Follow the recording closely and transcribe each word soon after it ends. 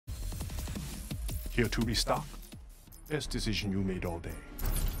Here to restock? Best decision you made all day.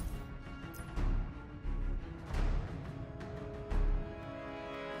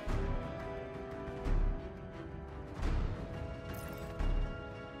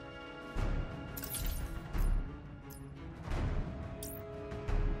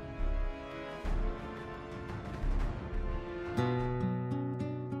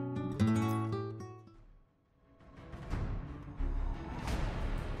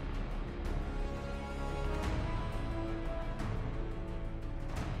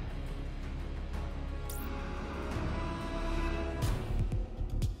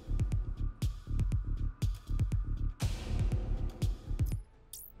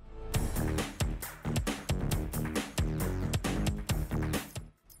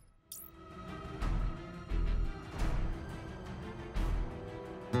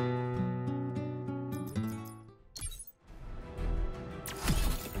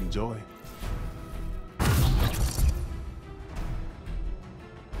 Enjoy.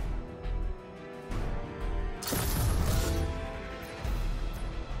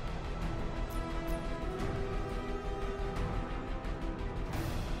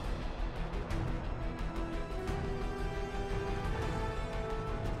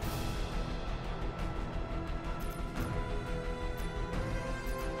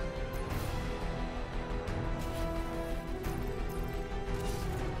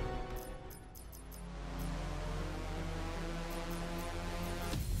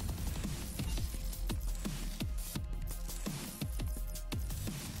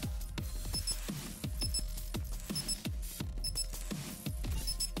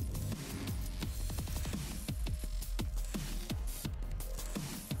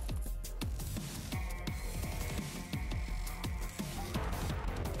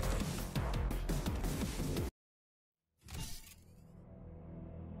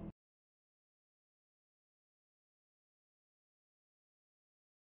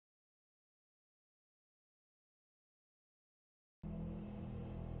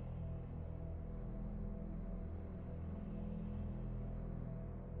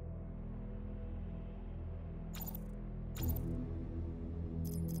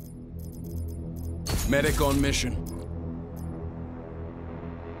 Medic on mission.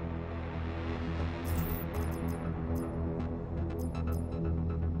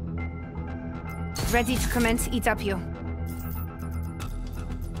 Ready to commence EW.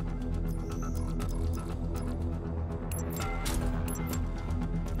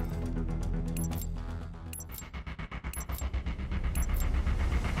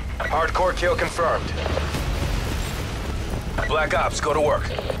 Hardcore kill confirmed. Black Ops, go to work.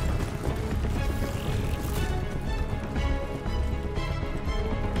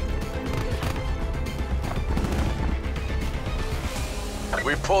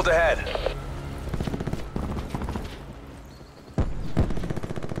 We've pulled ahead.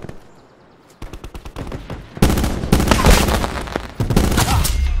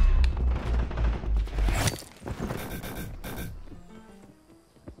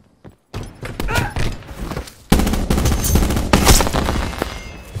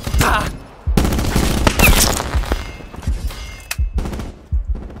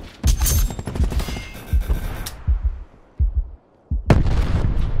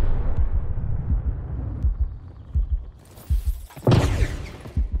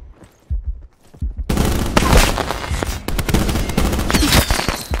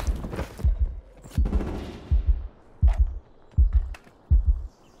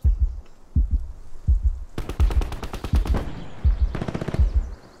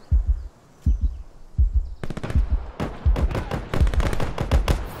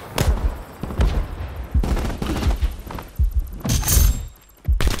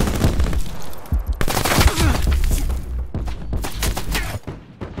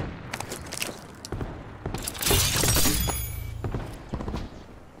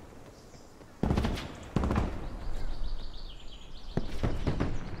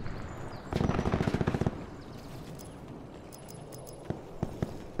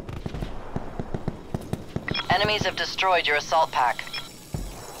 Enemies have destroyed your assault pack.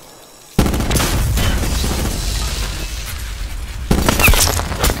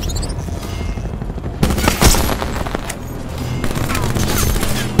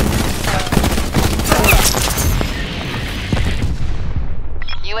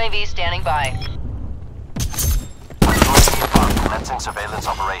 UAV standing by. Commencing surveillance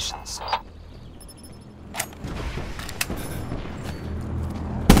operations.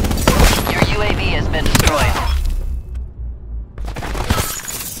 Your UAV has been destroyed.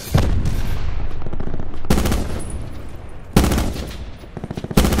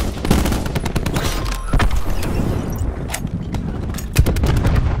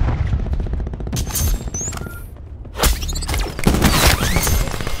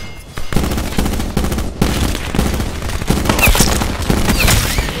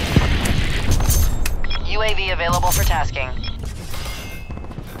 UAV available for tasking.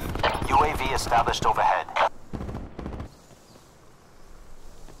 UAV established overhead.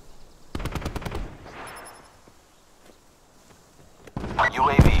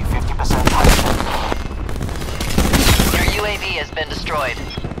 UAV 50% position. Your UAV has been destroyed.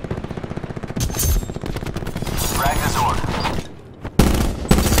 Frag is ordered.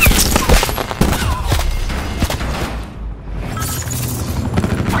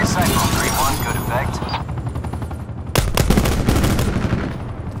 Cycle 3-1, good effect.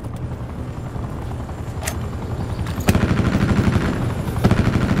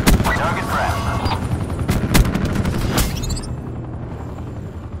 Target frag.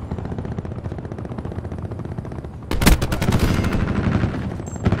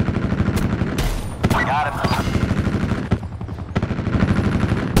 Got him.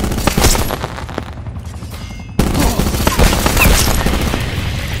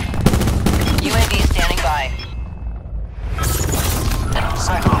 UAV standing by.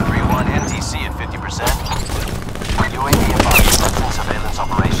 Cyclone 3-1, NTC at 50%. UAV about commencing surveillance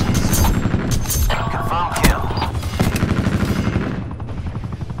operations. Confirm kill.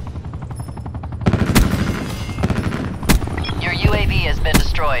 Your UAV has been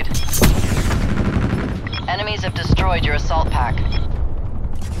destroyed. Enemies have destroyed your assault pack.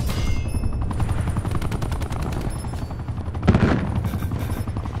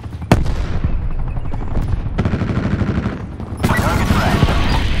 Target frag.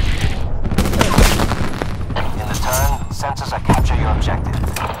 In the turn, sensors are capture your objective.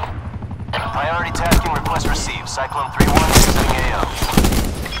 Priority tasking request received. Cyclone 3-1 exiting AO.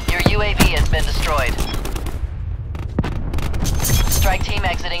 Your UAV has been destroyed. Strike team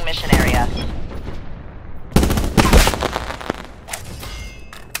exiting mission area.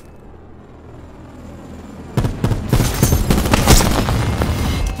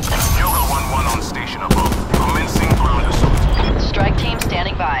 Yoga 1-1 on station above. Commencing ground assault. Strike team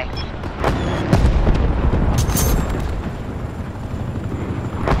standing by.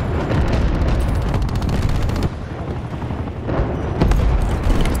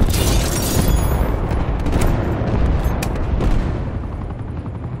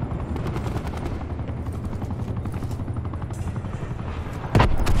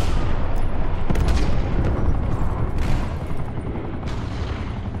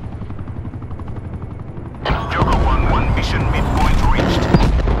 Yoga 1-1 mission midpoint reached.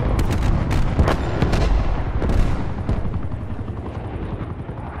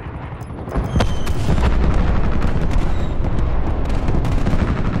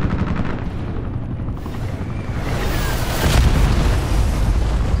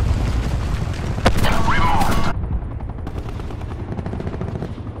 Removed.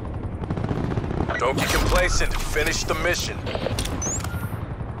 Don't get complacent. Finish the mission.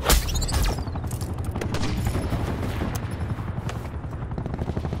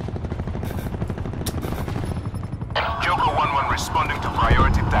 Joker 1-1 responding to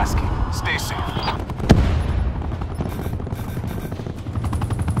priority tasking. Stay safe.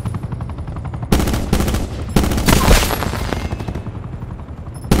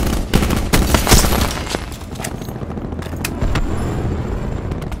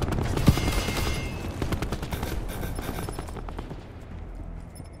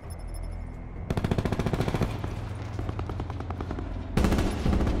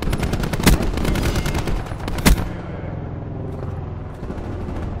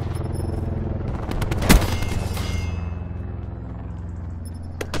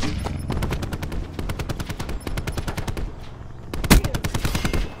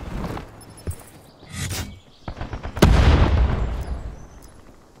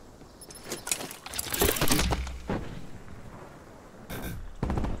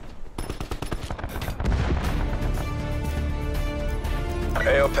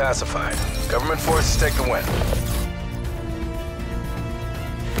 AO pacified. Government forces take the win.